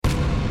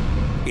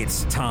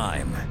It's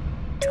time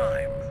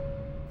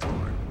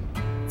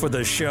for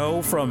the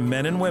show from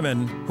men and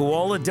women who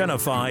all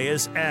identify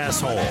as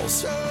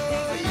assholes.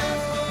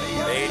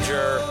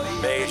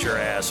 Major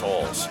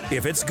assholes.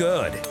 If it's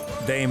good,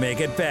 they make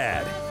it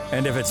bad.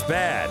 And if it's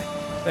bad,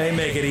 they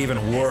make it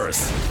even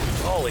worse.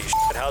 Holy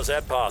shit, how's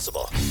that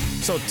possible?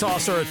 So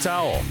toss her a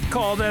towel,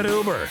 call that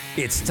Uber.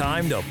 It's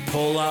time to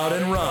pull out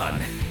and run.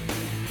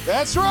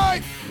 That's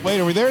right. Wait,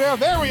 are we there now?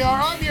 There we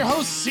are. I'm your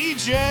host,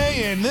 CJ,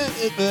 and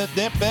this is Pull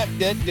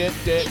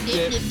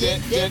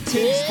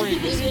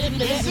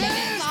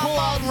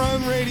Out and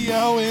Run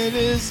Radio. It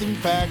is, in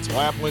fact,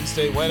 WAP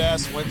Wednesday, Wet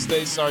Ass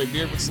Wednesday. Sorry,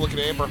 Beard was looking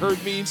at Amber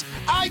Heard memes.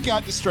 I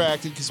got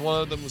distracted because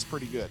one of them was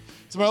pretty good.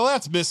 To my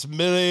left, Miss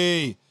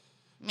Millie.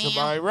 To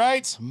my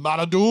right,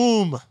 Mata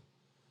Doom.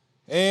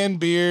 And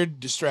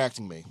Beard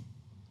distracting me.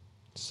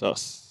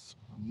 Sus.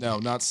 No,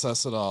 not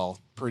sus at all.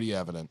 Pretty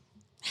evident.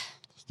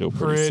 Still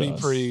pretty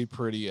sus.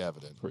 Pretty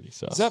evident. Pretty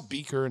sus. Is that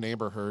Beaker and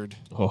Amber Heard?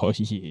 Oh,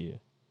 yeah.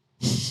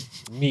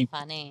 Me.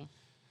 Funny.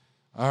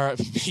 All right,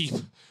 beep.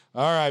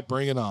 All right,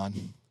 bring it on.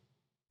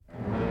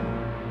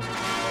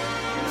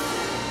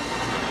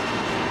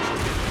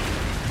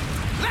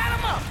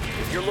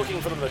 If you're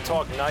looking for them to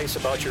talk nice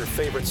about your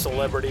favorite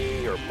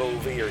celebrity or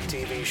movie or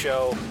TV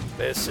show,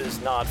 this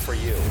is not for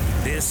you.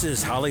 This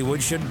is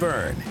Hollywood Should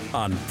Burn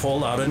on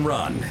Pull Out and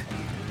Run.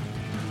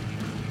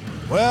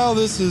 Well,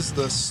 this is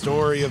the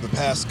story of the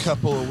past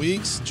couple of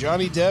weeks.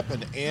 Johnny Depp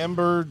and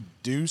Amber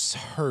Deuce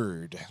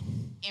Heard.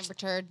 Amber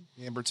Turd.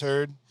 Amber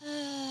Turd.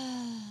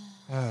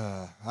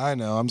 I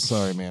know. I'm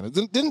sorry, man.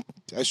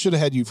 I should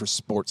have had you for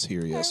sports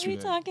here yesterday. Are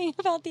we talking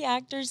about the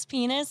actor's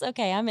penis?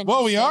 Okay, I'm in.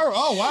 Well, we are?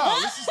 Oh, wow.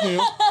 This is new.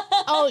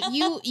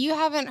 Oh, you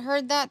haven't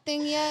heard that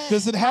thing yet?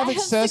 Does it have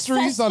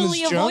accessories on his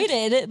junk? I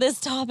avoided this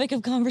topic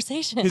of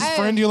conversation. His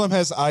frenulum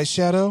has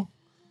eyeshadow?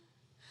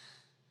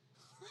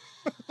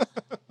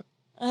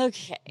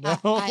 Okay. No.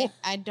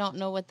 I don't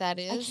know what that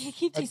I is. can't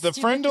keep these The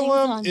stupid things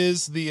frenulum on.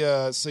 is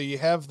the, so you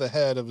have the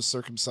head of a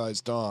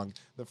circumcised dong.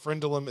 The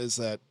frenulum is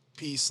that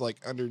piece like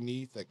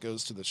underneath that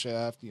goes to the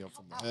shaft, you know,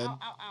 from the head.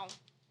 Ow.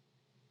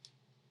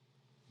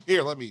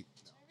 Here, let me.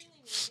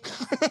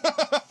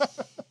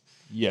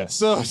 Yes.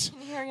 So, I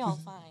can hear y'all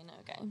fine.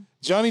 Okay.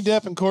 Johnny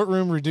Depp in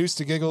courtroom reduced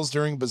to giggles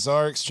during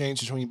bizarre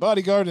exchange between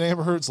bodyguard and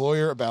Amber Heard's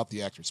lawyer about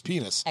the actor's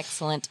penis.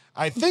 Excellent.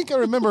 I think I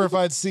remember if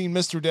I'd seen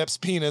Mr. Depp's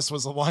penis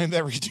was a line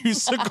that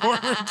reduced the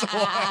courtroom to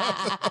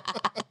laugh.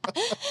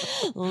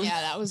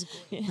 Yeah, that was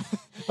great.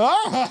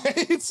 All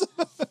right.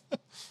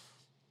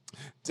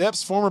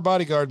 Depp's former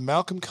bodyguard,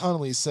 Malcolm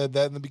Connolly, said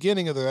that in the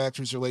beginning of the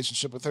actor's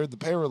relationship with Heard, the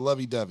pair were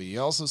lovey-dovey. He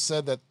also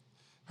said that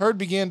Heard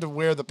began to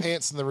wear the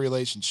pants in the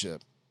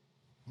relationship.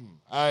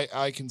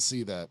 I can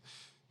see that.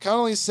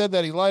 Connolly said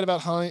that he lied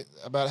about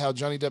how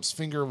Johnny Depp's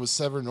finger was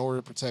severed in order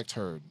to protect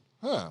Heard.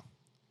 Huh.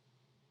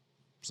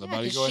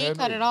 Somebody go ahead. She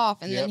cut it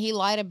off, and Yep. then he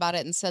lied about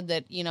it and said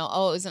that, it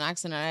was an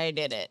accident, I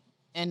did it.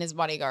 And his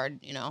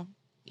bodyguard,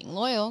 being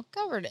loyal,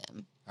 covered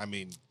him. I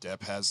mean,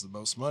 Depp has the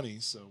most money,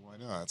 so why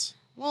not?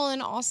 Well,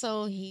 and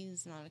also,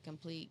 he's not a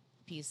complete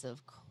piece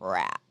of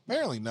crap.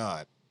 Apparently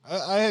not.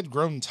 I had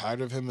grown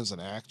tired of him as an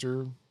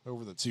actor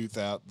over the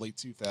late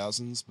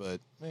 2000s,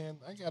 but man,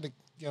 I gotta,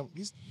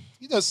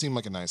 he does seem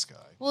like a nice guy.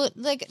 Well,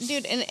 like,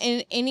 dude, and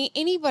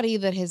anybody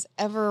that has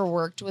ever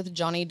worked with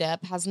Johnny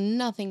Depp has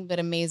nothing but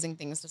amazing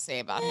things to say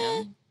about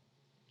him.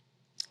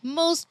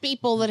 Most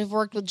people that have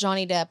worked with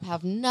Johnny Depp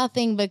have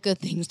nothing but good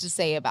things to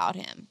say about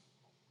him.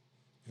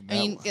 I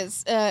mean,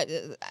 because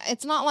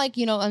it's not like,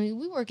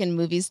 we work in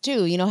movies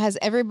too. Has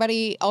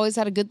everybody always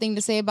had a good thing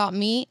to say about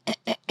me?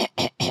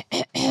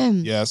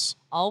 Yes.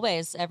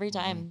 Always, every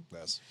time.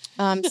 Yes.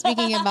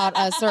 Speaking about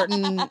a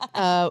certain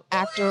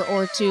actor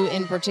or two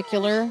in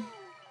particular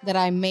that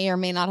I may or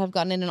may not have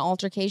gotten in an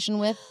altercation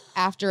with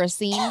after a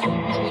scene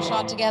that we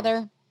shot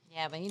together.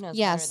 Yeah, but he knows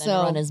Yeah, better than so-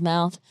 to run his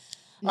mouth.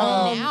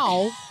 Now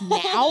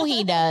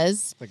he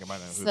does. I think I might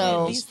know who So-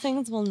 that These is.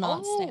 things will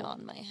not stay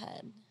on my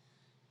head.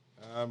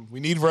 We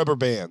need rubber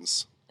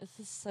bands. This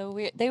is so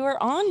weird. They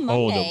were on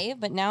Hold 'em. Monday,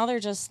 but now they're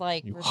just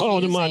like You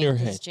hold 'em on your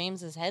refusing 'cause head.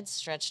 James's head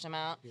stretched him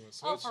out.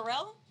 Oh, for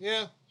real?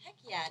 Yeah. Heck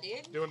yeah,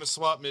 dude. Doing a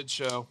swap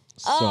mid-show.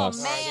 Oh,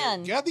 Sus.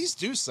 man. God, these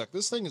do suck.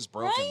 This thing is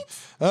broken.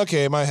 Right?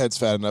 Okay, my head's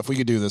fat enough. We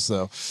could do this,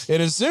 though. In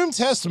his Zoom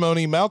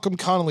testimony, Malcolm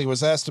Connolly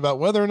was asked about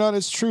whether or not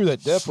it's true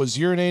that Depp was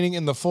urinating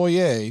in the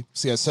foyer,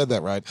 see, I said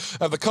that right,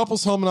 of the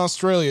couple's home in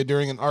Australia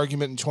during an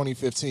argument in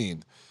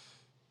 2015.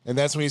 And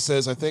that's when he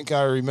says, I think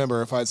I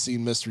remember if I'd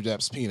seen Mr.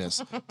 Depp's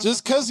penis.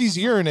 Just because he's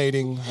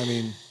urinating, I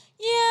mean...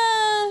 Yeah.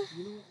 I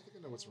think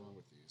I know what's wrong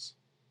with these.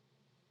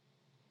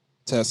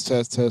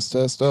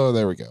 Test. Oh,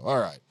 there we go. All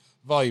right.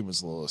 Volume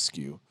is a little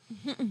askew.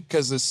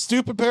 Because this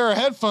stupid pair of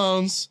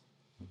headphones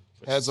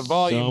has a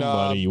volume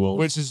knob, Somebody won't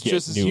which is get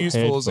just as new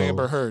useful as headphones.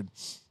 Amber Heard.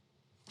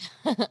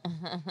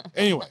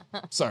 Anyway,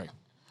 sorry.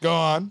 Go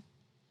on.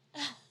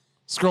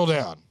 Scroll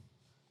down.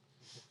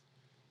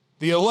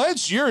 The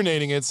alleged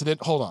urinating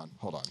incident. Hold on.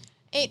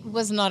 It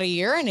was not a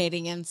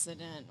urinating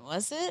incident,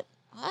 was it?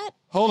 What?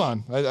 Hold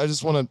on. I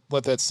just want to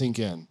let that sink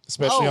in,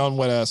 especially Oh. on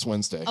Wet Ass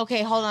Wednesday.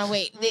 Okay, hold on.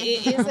 Wait.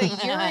 Is a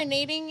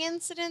urinating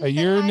incident? A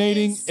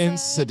urinating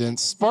incident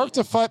sparked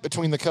a fight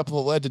between the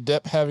couple that led to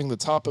Depp having the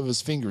top of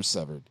his finger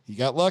severed. He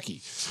got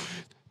lucky.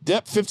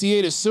 Depp,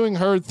 58, is suing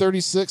Heard,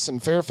 36, in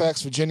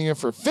Fairfax, Virginia,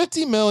 for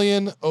 $50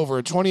 million over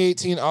a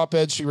 2018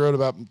 op-ed she wrote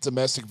about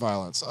domestic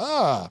violence.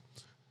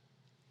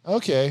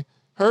 Okay.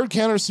 Heard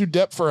countersued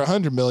Depp for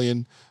 $100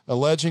 million,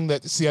 alleging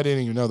that, see, I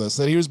didn't even know this,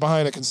 that he was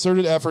behind a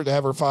concerted effort to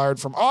have her fired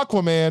from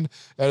Aquaman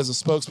as a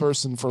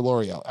spokesperson for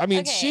L'Oreal. I mean,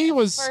 Okay, she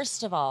was,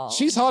 first of all,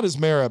 she's hot as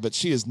Mara, but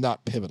she is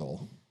not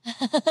pivotal.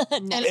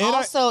 And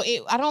also,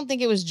 I don't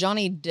think it was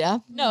Johnny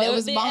Depp No, that it was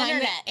was the behind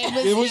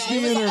internet. It was the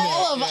internet,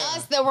 all of yeah.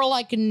 us that were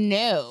like,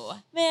 no.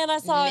 Man, I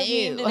saw a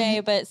meme No. today,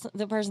 but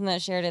the person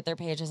that shared it, their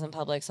page isn't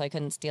public, so I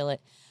couldn't steal it.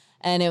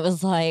 And it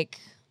was like,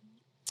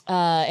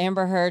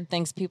 Amber Heard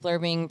thinks people are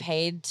being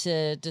paid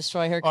to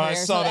destroy her career. I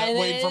saw that. and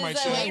Waiting it for my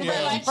is, check, waiting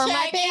yeah. For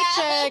my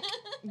paycheck.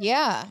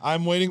 Yeah.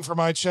 I'm waiting for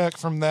my check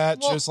from that,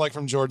 Well, just like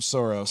from George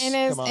Soros. And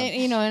as Come on.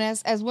 and, you know, and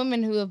as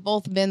women who have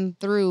both been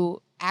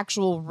through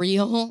actual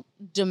real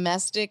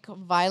domestic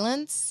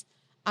violence,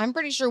 I'm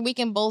pretty sure we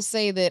can both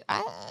say that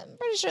I'm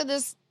pretty sure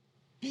this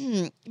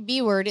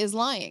B word is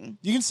lying.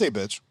 You can say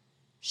bitch.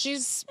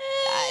 She's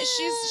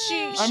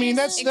I mean,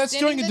 that's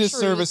doing a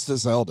disservice to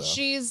Zelda.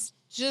 She's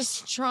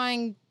just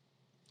trying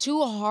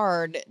too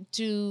hard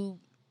to.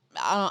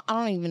 I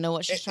don't even know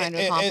what she's trying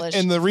to accomplish.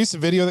 In the recent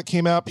video that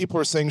came out, people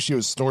were saying she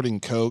was snorting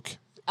coke.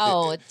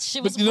 Oh,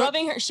 she was you know-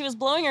 rubbing her. She was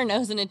blowing her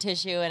nose in a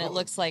tissue, and it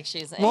looks like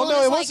she's. Well, no,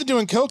 it's it like- wasn't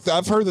doing coke.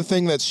 I've heard the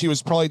thing that she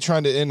was probably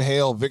trying to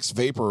inhale Vicks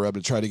Vapor Rub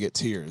to try to get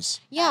tears.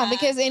 Yeah,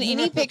 because in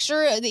any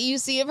picture that you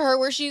see of her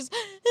where she's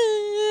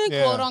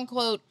quote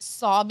unquote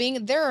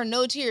sobbing, there are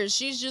no tears.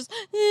 She's just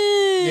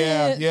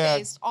Yeah.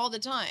 faced all the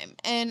time.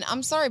 And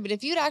I'm sorry, but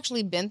if you'd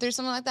actually been through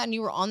something like that and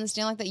you were on the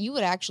stand like that, you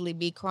would actually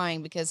be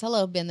crying because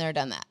hello, been there,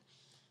 done that.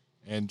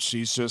 And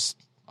she's just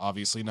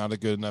obviously not a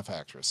good enough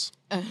actress.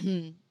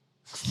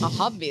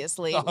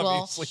 Obviously. Well,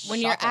 Obviously.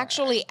 when you're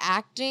actually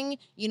acting,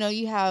 you know,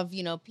 you have,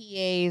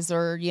 PAs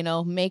or,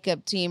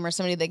 makeup team or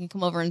somebody that can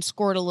come over and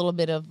squirt a little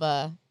bit of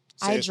eye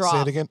drop.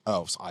 Say it again.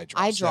 Oh, it's eye drops.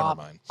 Eye Never drop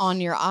mind.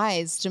 on your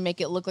eyes to make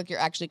it look like you're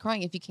actually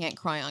crying if you can't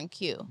cry on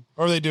cue.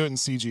 Or they do it in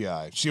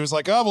CGI. She was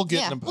like, "Oh, we'll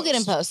get it in post." We'll get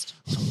in post.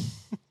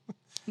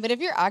 But if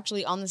you're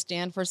actually on the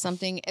stand for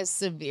something as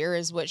severe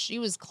as what she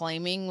was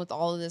claiming with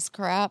all of this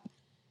crap,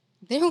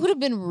 there would have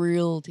been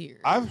real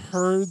tears. I've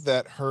heard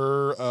that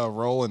her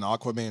role in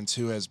Aquaman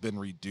 2 has been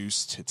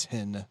reduced to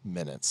 10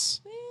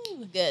 minutes.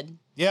 Good.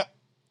 Yep.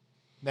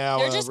 Now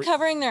They're just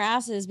covering their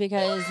asses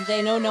because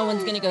they know no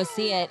one's going to go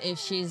see it if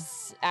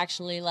she's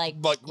actually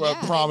like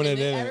prominent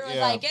in it. Everyone's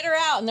Yeah. like, get her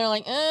out, and they're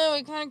like, oh,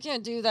 we kind of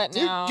can't do that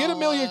Dude, now. get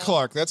Amelia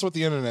Clark. That's what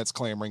the internet's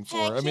clamoring for.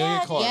 Heck Amelia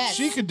yeah, Clark. yes.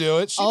 She could do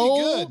it. She'd Oh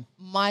be good.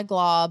 my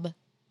glob.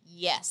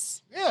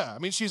 Yes. Yeah, I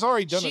mean, she's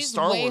already done a She's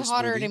Star way Wars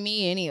hotter movie. to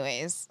me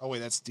anyways. Oh, wait,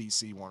 that's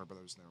DC, Warner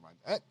Brothers. Never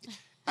mind.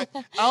 I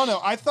don't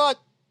know. I thought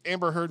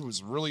Amber Heard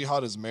was really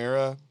hot as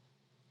Mara,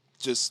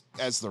 just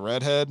as the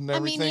redhead and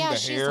everything, yeah, the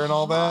she's hair and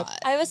all that. hot,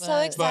 I was so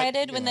but-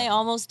 excited when yeah. they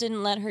almost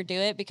didn't let her do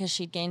it because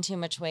she'd gained too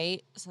much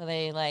weight. So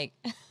they like,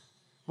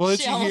 Well,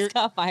 did she you almost hear?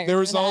 got fired There for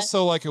was that.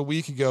 also like a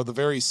week ago the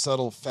very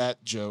subtle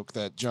fat joke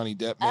that Johnny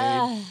Depp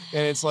made,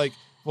 and it's like,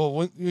 well,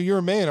 when, you're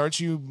a man, aren't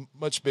you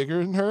much bigger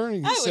than her? And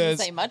he I wouldn't says,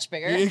 say much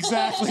bigger.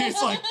 exactly.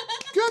 It's like,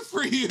 good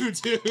for you,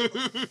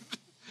 dude.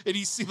 And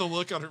you see the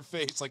look on her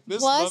face, like this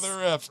Plus-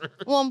 mother effer.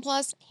 Well, and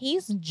plus,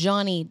 he's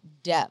Johnny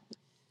Depp.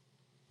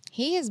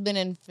 He has been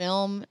in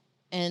film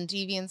and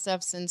TV and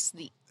stuff since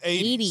the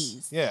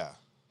 80s. Yeah.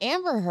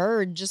 Amber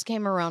Heard just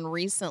came around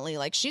recently.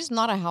 Like, she's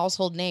not a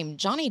household name.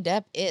 Johnny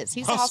Depp is.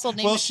 He's a household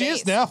name. Well, with she is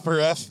face. now for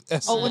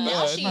FS. Oh, well,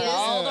 now she is.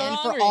 all the And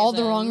wrong for all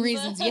the wrong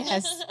reasons. reasons,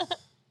 yes.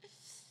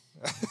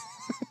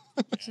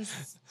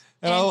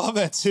 And I love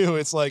that too.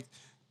 It's like,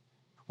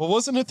 well,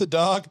 wasn't it the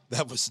dog?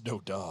 That was no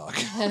dog.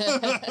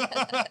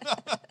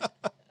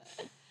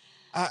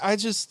 I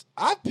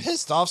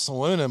pissed off some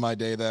women in my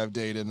day that I've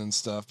dated and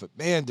stuff, but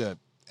man, to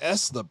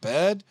S the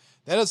bed,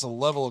 that is a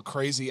level of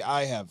crazy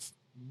I have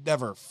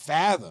never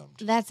fathomed.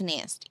 That's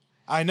nasty.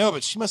 I know,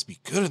 but she must be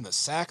good in the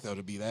sack though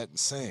to be that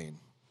insane.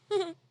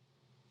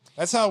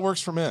 That's how it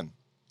works for men.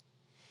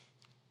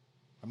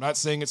 I'm not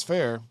saying it's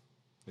fair.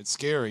 It's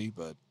scary,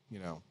 but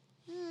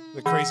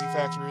the crazy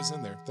factor is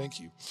in there. Thank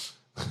you.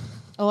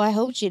 Oh, I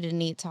hope she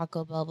didn't eat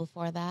Taco Bell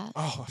before that.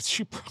 Oh,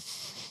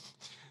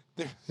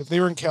 if they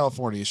were in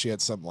California, she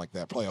had something like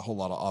that. Probably a whole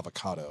lot of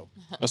avocado.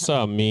 I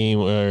saw a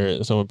meme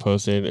where someone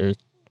posted or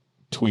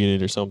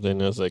tweeted or something.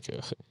 It was like,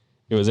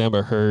 it was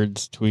Amber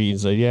Heard's tweet.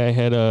 It's like, yeah, I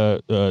had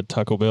a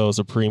Taco Bell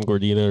Supreme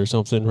Gordita or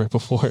something right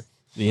before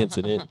the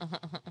incident.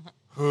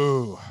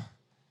 Ooh,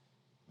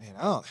 man,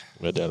 I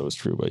doubt it was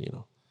true, but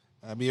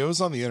I mean, it was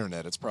on the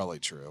internet. It's probably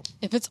true.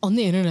 If it's on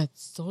the internet,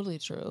 it's totally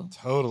true.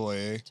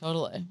 Totally.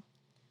 Totally.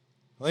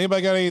 Well,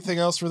 anybody got anything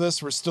else for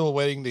this? We're still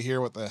waiting to hear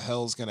what the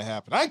hell's going to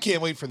happen. I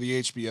can't wait for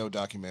the HBO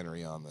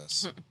documentary on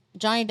this.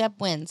 Johnny Depp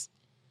wins.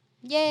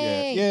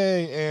 Yay. Yeah,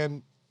 yay!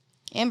 And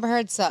Amber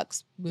Heard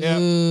sucks. Yeah.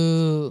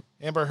 Boo.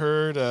 Amber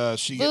Heard,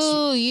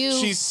 Boo, you.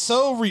 she's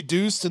so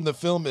reduced in the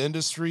film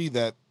industry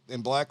that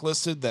and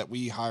blacklisted that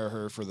we hire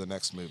her for the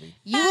next movie.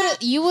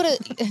 You would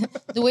have,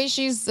 the way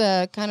she's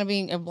kind of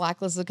being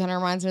blacklisted kind of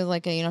reminds me of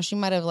like, she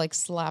might have like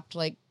slapped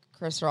like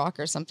Chris Rock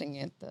or something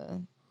at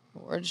the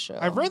award show.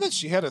 I've read that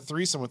she had a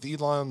threesome with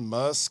Elon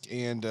Musk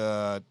and,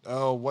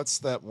 what's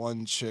that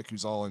one chick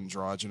who's all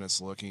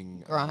androgynous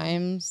looking?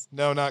 Grimes.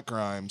 No, not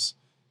Grimes.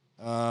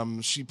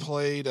 She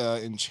played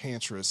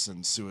Enchantress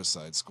in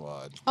Suicide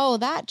Squad. Oh,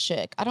 that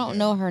chick. I don't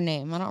know her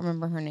name. I don't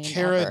remember her name.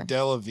 Cara ever.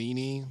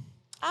 Delevingne.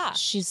 Ah,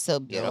 She's so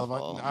beautiful,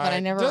 Delevingne. but I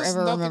never does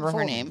ever nothing remember for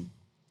her me. name.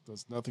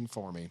 Does nothing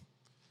for me.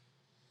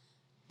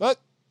 But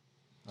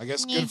I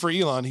guess good for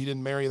Elon. He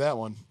didn't marry that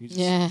one.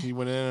 He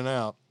went in and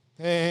out.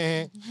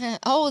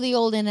 Oh, the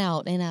old in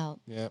out.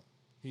 Yeah.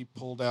 He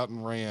pulled out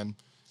and ran.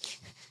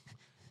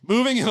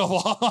 Moving it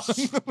along.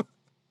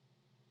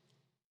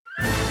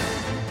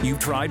 You've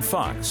tried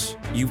Fox.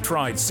 You've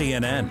tried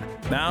CNN.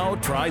 Now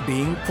try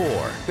being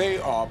poor. They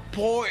are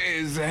poor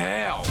as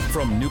hell.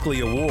 From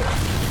nuclear war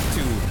to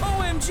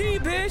OMG,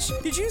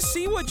 bitch, did you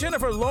see what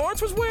Jennifer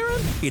Lawrence was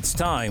wearing? It's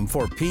time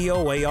for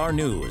POAR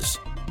News.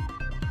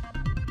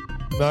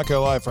 Not gonna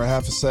lie, for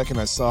half a second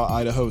I saw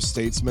Idaho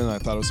Statesman and I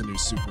thought it was a new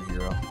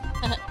superhero.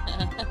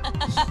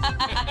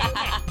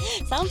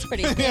 sounds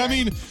pretty good. I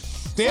mean,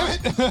 damn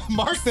it.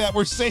 Mark that.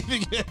 We're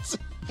saving it.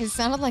 It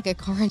sounded like a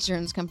car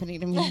insurance company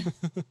to me.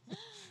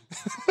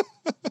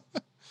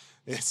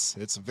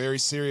 It's a very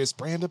serious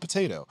brand of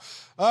potato.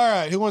 All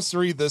right, who wants to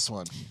read this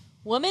one?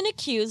 Woman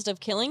accused of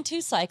killing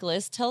 2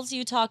 cyclists tells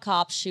Utah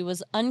cops she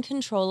was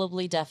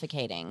uncontrollably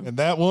defecating. And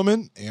that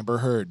woman, Amber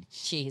Heard.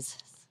 Jesus.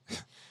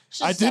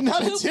 I did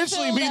not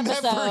intentionally poop-filled mean that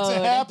for it to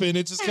episode. happen.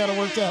 It just kind of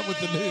worked out with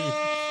the news.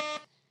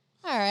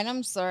 All right,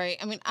 I'm sorry.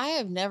 I mean, I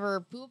have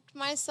never pooped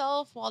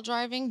myself while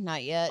driving.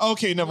 Not yet.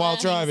 Okay, no, while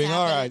Things driving.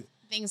 All happen. right.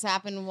 Things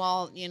happen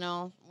while,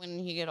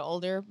 when you get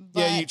older. But,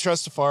 Yeah, you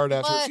trust a fart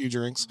after a but- few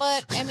drinks.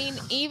 But, I mean,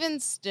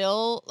 even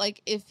still,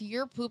 like, if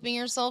you're pooping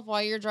yourself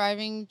while you're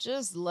driving,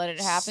 just let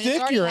it happen. It's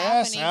Stick already your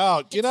ass happening.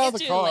 out. Get out of the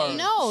too car. late.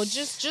 No,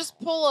 just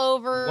pull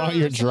over. While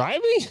you're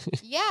driving?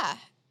 Yeah.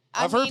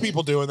 I've heard mean,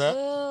 people doing that.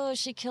 Oh,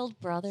 she killed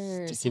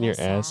brothers. Sticking your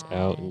How ass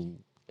out sad. and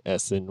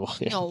S-ing while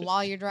you're No,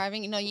 while you're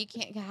driving, no, you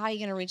can't. How are you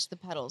gonna reach the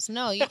pedals?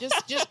 No, you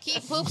just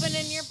keep pooping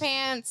in your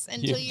pants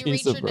until you You'd be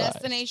reach your surprised.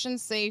 destination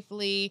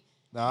safely.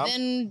 No.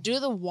 Then do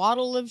the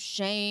waddle of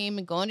shame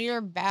and go into your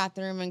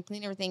bathroom and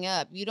clean everything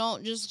up. You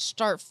don't just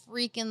start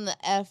freaking the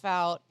F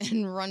out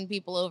and run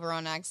people over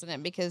on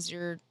accident because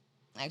you're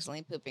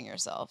accidentally pooping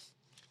yourself.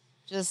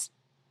 Just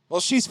Well,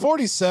 she's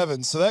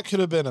 47, so that could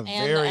have been a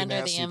very under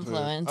the nasty poop.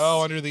 influence.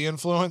 Oh, under the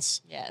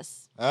influence?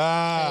 Yes.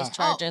 Ah. Those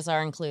charges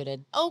are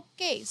included.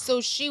 okay. So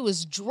she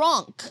was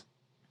drunk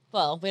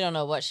Well, we don't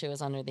know what she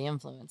was under the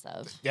influence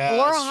of. Yeah, or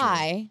that's true.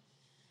 high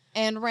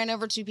and ran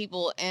over 2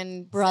 people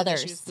and said that Brothers.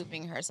 she was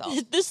pooping herself.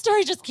 This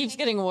story just keeps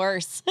getting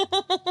worse.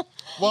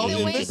 Well,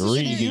 Either way, this so is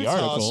read the Utah,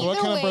 article. So what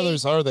Either kind of way,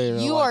 brothers are they?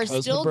 You Like are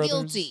husband still brothers?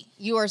 guilty.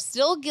 You are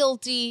still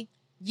guilty.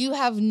 You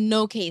have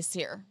no case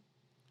here.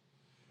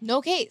 No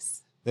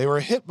case. They were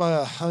hit by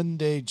a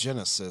Hyundai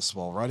Genesis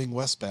while riding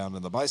westbound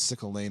in the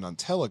bicycle lane on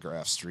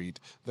Telegraph Street,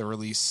 the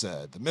release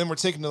said. The men were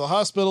taken to the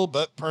hospital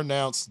but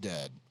pronounced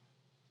dead.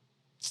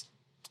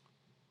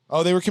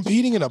 Oh, they were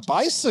competing in a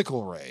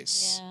bicycle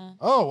race. Yeah.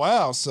 Oh,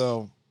 wow.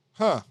 So,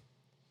 I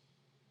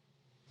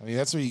mean,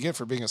 that's what you get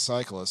for being a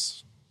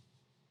cyclist.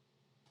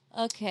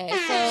 Okay,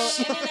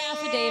 so in an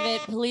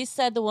affidavit, police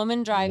said the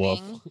woman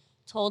driving Woof.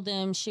 told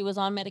them she was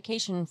on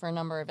medication for a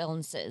number of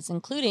illnesses,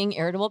 including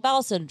irritable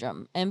bowel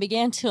syndrome, and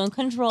began to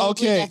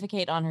uncontrollably Okay,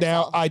 defecate on Now,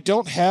 herself. I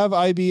don't have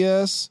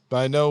IBS, but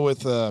I know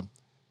with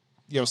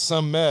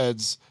some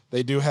meds,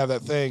 they do have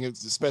that thing,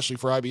 especially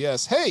for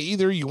IBS. Hey,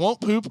 either you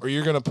won't poop or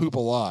you're going to poop a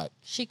lot.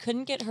 She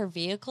couldn't get her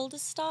vehicle to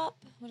stop?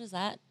 What is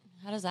that?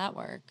 How does that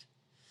work?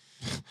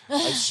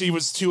 She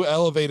was too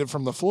elevated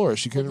from the floor.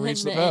 She couldn't Then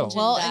reach the the pedal. engine-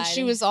 Well, and died.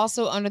 she was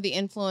also under the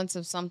influence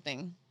of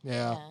something.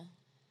 Yeah.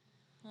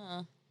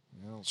 Huh.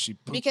 Well, she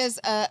pooped. Because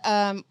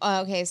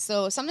okay,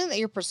 so something that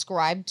you're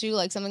prescribed to,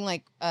 like something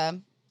like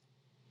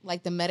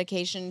the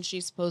medication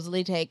she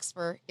supposedly takes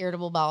for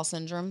irritable bowel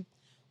syndrome,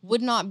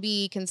 would not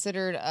be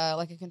considered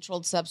like a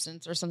controlled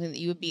substance or something that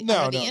you would be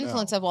No, under the no,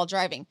 influence no. of while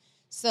driving.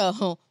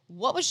 So,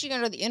 what was she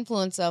under the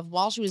influence of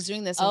while she was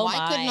doing this? And Oh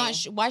why could my. not?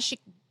 Why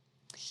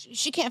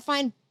she can't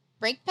find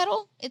brake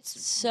pedal? It's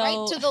So-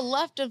 right to the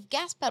left of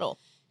gas pedal.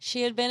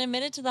 She had been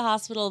admitted to the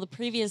hospital the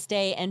previous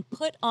day and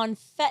put on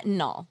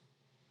fentanyl.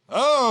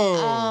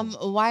 Oh.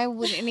 Why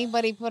would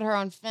anybody put her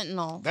on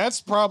fentanyl?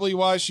 That's probably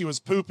why she was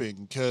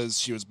pooping, because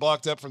she was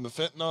blocked up from the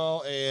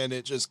fentanyl and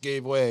it just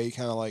gave way,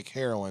 kind of like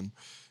heroin.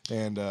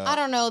 And I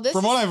don't know. This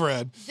from what I've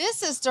read.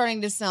 This is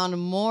starting to sound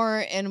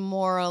more and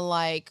more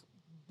like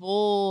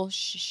bull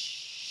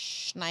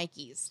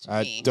shnikes to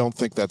I me. don't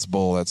think that's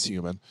bull. That's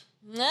human.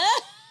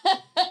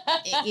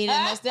 It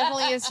most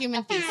definitely is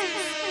human feces.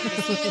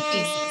 It's human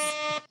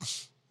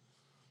feces.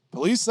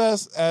 Police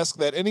ask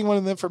that anyone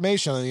with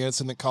information on the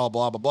incident call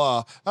blah, blah,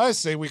 blah. I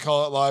say we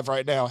call it live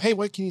right now. Hey,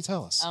 what can you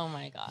tell us? Oh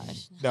my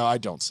gosh. No, I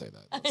don't say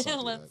that. Let's not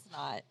do Let's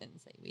not and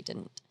say we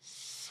didn't.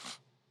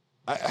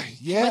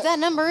 yeah. What that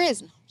number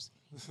is.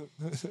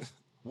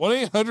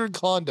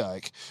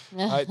 1-800-Klondike.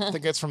 I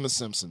think that's from The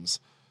Simpsons.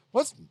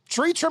 What's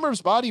tree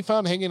trimmer's body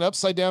found hanging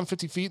upside down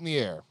 50 feet in the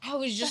air? I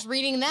was just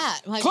reading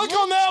that. Like, Click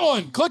on that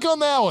one. Click on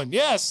that one.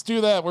 Yes,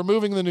 do that. We're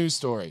moving the news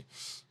story.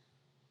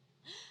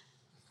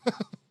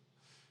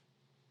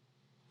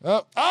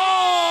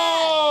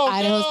 Oh!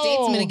 Idaho no!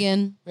 Statesman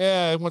again.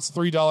 Yeah, it wants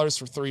 $3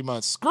 for 3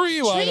 months. Screw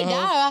you, Idaho.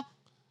 $3.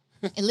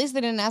 At least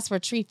they didn't ask for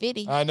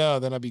 $3.50. I know.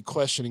 Then I'd be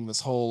questioning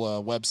this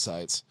whole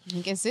website.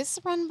 Is this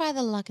run by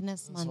the Loch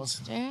Ness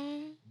Monster?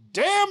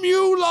 Damn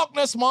you, Loch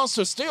Ness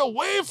Monster. Stay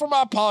away from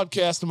my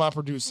podcast and my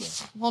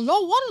producer. Well,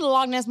 no wonder the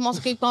Loch Ness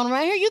Monster keep going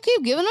around here. You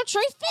keep giving a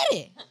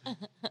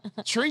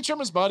 $3.50. Tree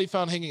trimmer's body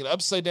found hanging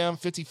upside down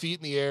 50 feet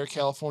in the air,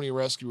 California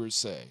rescuers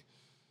say.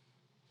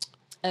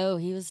 Oh,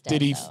 he was dead.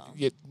 Did he? Though.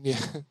 Yeah.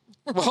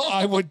 Well,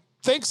 I would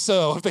think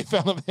so if they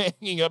found him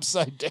hanging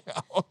upside down.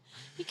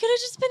 He could have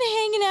just been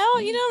hanging out.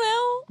 You don't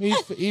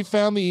know. He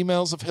found the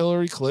emails of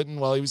Hillary Clinton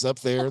while he was up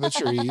there in the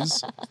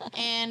trees.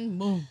 And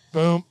boom.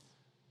 Boom.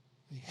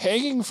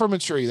 Hanging from a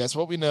tree. That's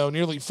what we know.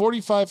 Nearly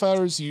 45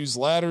 firefighters used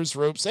ladders,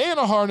 ropes, and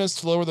a harness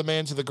to lower the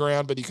man to the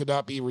ground, but he could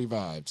not be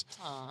revived.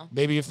 Aw.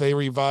 Maybe if they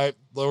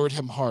lowered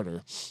him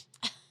harder.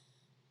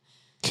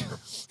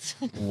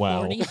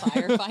 Wow. 40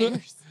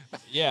 firefighters.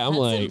 Yeah, I'm That's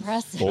like,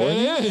 impressive. 40?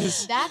 It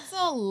is. That's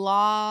a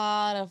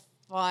lot of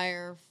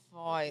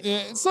firefighters. Yeah,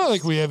 it's not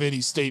like we have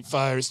any state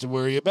fires to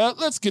worry about.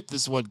 Let's get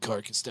this one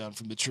carcass down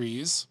from the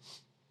trees.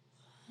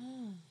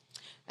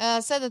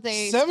 Said that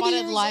they 70 spotted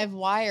years live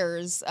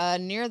wires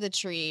near the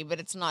tree, but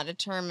it's not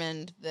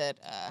determined that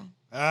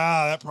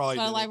That probably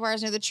spotted did live it.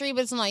 wires near the tree,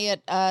 but it's not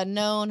yet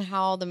known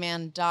how the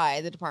man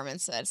died. The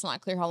department said it's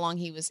not clear how long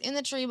he was in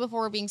the tree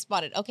before being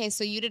spotted. Okay,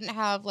 so you didn't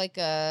have like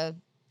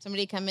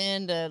somebody come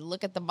in to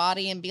look at the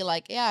body and be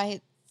like, yeah,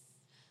 it's,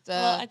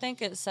 Well, I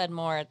think it said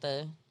more at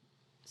the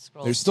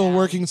scroll. They're still down.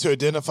 working to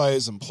identify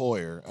his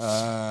employer.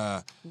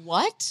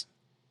 what?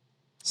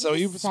 So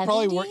he was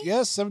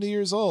probably 70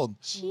 years old.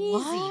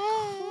 What?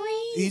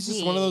 He's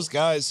just one of those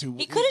guys who.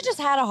 He could have just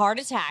had a heart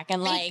attack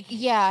and like.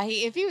 Yeah,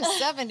 if he was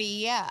 70,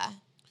 yeah.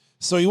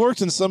 So he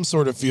worked in some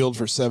sort of field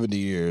for 70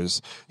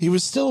 years. He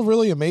was still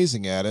really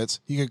amazing at it.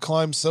 He could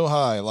climb so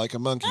high like a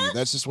monkey.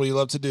 That's just what he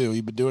loved to do.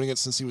 He'd been doing it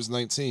since he was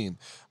 19.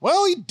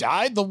 Well, he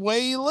died the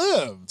way he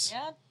lived.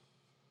 Yeah.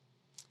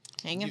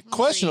 Hanging from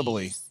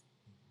Questionably. trees.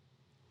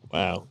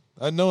 Wow.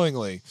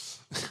 Unknowingly.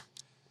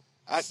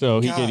 So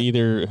he God. could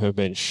either have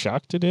been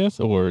shocked to death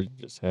or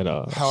just had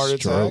a Heart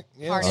stroke. attack.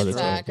 Yeah. Heart Heart attack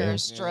attack, or yeah. a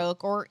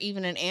stroke or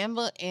even an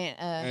Aneurysm.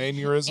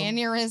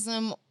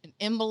 aneurysm, an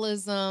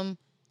embolism.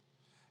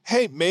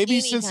 Hey, maybe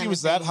Any since he kind was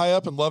of that thing. high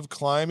up and loved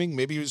climbing,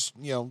 maybe he was,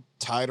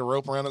 tied a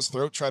rope around his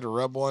throat, tried to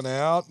rub one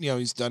out.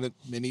 He's done it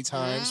many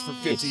times for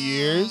 50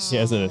 years. He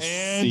has a And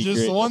secret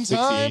just the one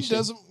time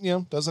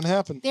asphyxiation. doesn't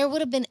happen. There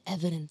would have been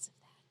evidence.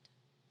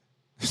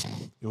 It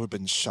would have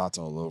been shot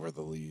all over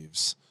the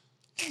leaves.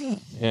 Yeah,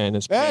 and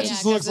his That pants.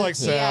 just looks like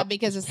sap. Yeah,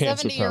 because a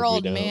Pants are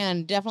 70-year-old probably down.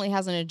 man definitely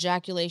has an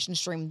ejaculation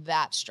stream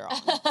that strong.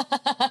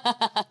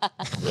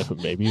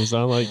 Maybe he was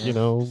on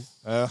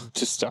Uh,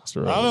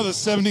 testosterone. I don't know the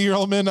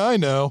 70-year-old men I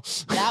know.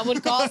 That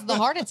would cause the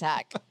heart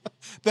attack.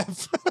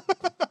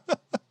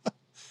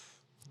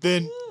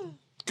 Then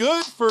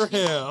good for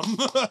him.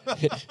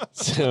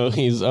 So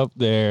he's up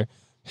there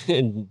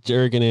and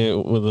jerking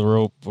it with a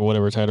rope or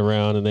whatever tied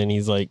around, and then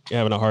he's like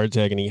having a heart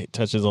attack, and he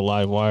touches a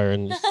live wire,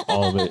 and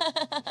all of it,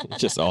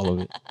 just all of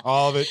it.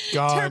 All of it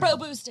gone. Turbo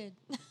boosted.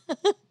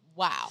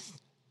 Wow.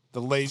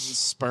 The latent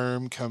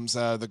sperm comes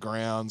out of the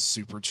ground,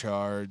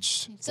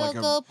 supercharged. It's So like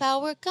go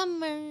power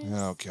comers.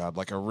 oh god,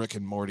 like a Rick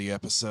and Morty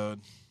episode.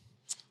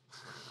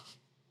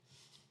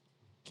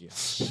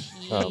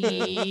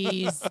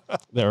 Jeez.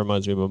 That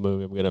reminds me of a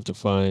movie I'm gonna have to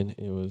find.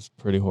 It was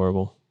pretty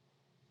horrible.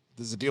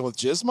 Does it deal with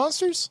jizz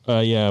monsters?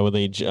 Yeah, with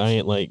a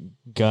giant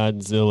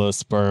Godzilla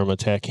sperm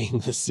attacking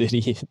the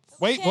city.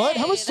 Wait, what?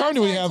 How much time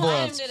do we have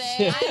left?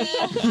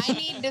 I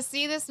need to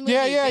see this movie.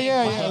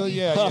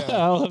 Yeah.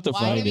 I'll have to Why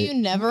find have it. you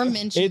never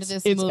mentioned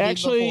this movie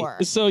actually before?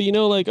 so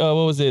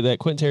what was it that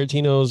Quentin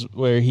Tarantino's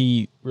where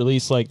he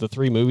released the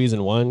 3 movies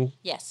in one?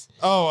 Yes.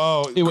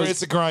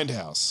 It's a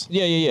grindhouse.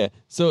 Yeah.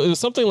 So it was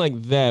something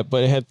like that,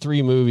 but it had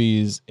 3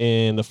 movies,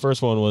 and the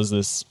first one was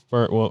this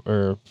sperm,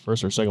 or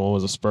first or second one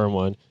was a sperm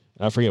one.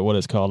 I forget what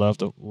it's called. I'll have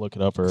to look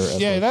it up.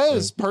 Yeah, that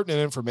is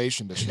pertinent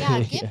information to share. Yeah,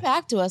 get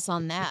back to us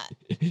on that.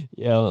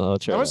 Yeah, I'll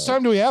try. How much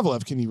time do we have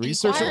left? Can you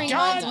research it? Inquiring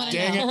minds God wanna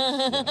dang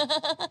know.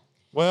 it.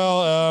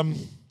 Well,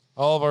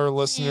 all of our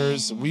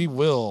listeners, we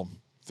will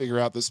figure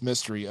out this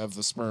mystery of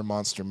the sperm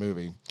monster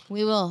movie.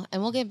 We will,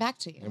 and we'll get back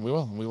to you. And we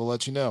will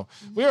let you know.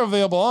 We are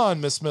available on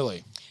Miss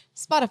Millie.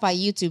 Spotify,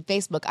 YouTube,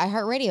 Facebook,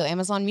 iHeartRadio,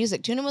 Amazon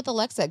Music, TuneIn with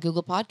Alexa,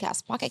 Google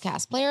Podcasts, Pocket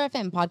Cast, Player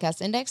FM,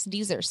 Podcast Index,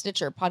 Deezer,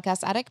 Stitcher,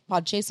 Podcast Addict,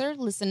 Podchaser,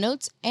 Listen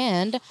Notes,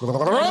 and Rumble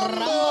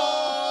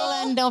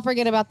And don't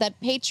forget about that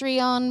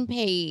Patreon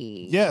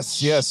page.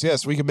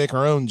 Yes. We can make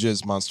our own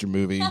Jizz Monster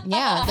movie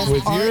Yeah, that's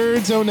with your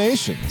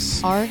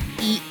donations.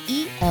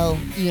 REEL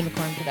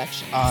Unicorn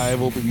Productions. I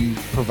will be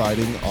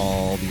providing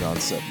all the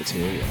on-set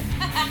material.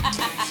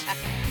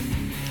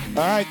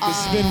 All right,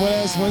 this has been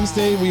Wet Ass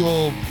Wednesday. We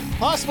will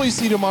possibly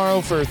see you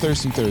tomorrow for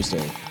Thirsty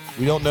Thursday.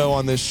 We don't know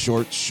on this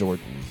short week,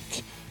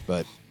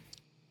 but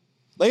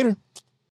later.